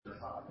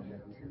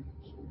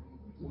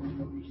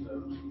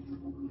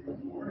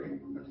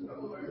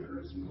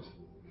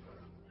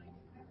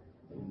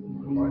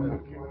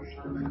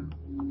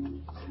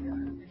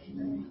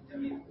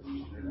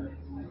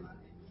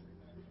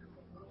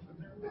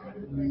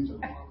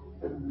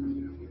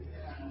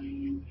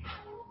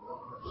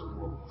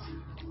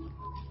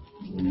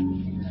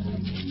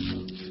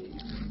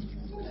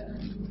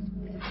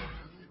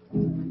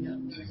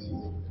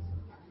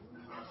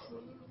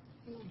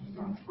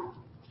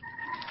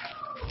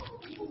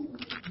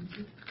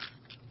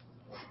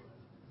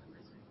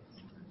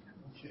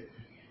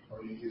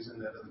Are you using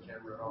that other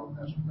camera at all,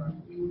 Pastor Frank?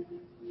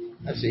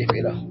 Let's see if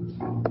it'll.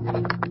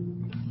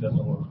 Doesn't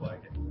look like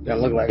it.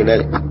 Doesn't look like it,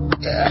 does it?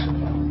 Yeah.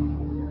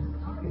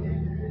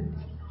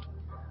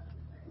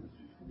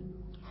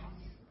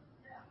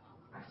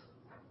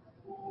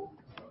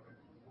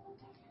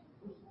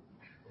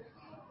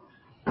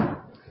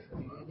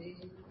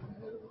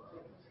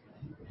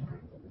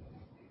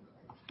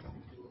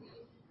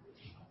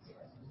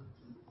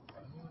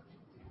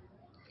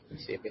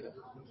 Let's see if it'll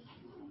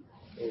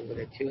go over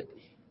there to it.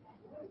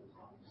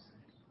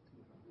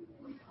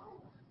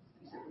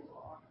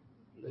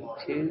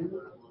 Bluetooth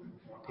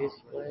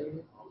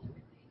display.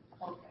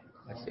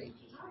 Let's see.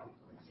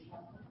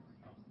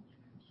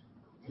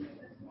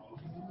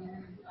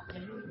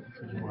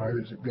 As wide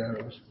as it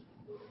goes.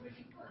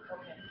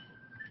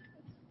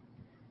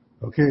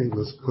 Okay,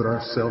 let's put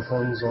our cell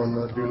phones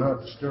on Do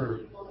Not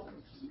Disturb.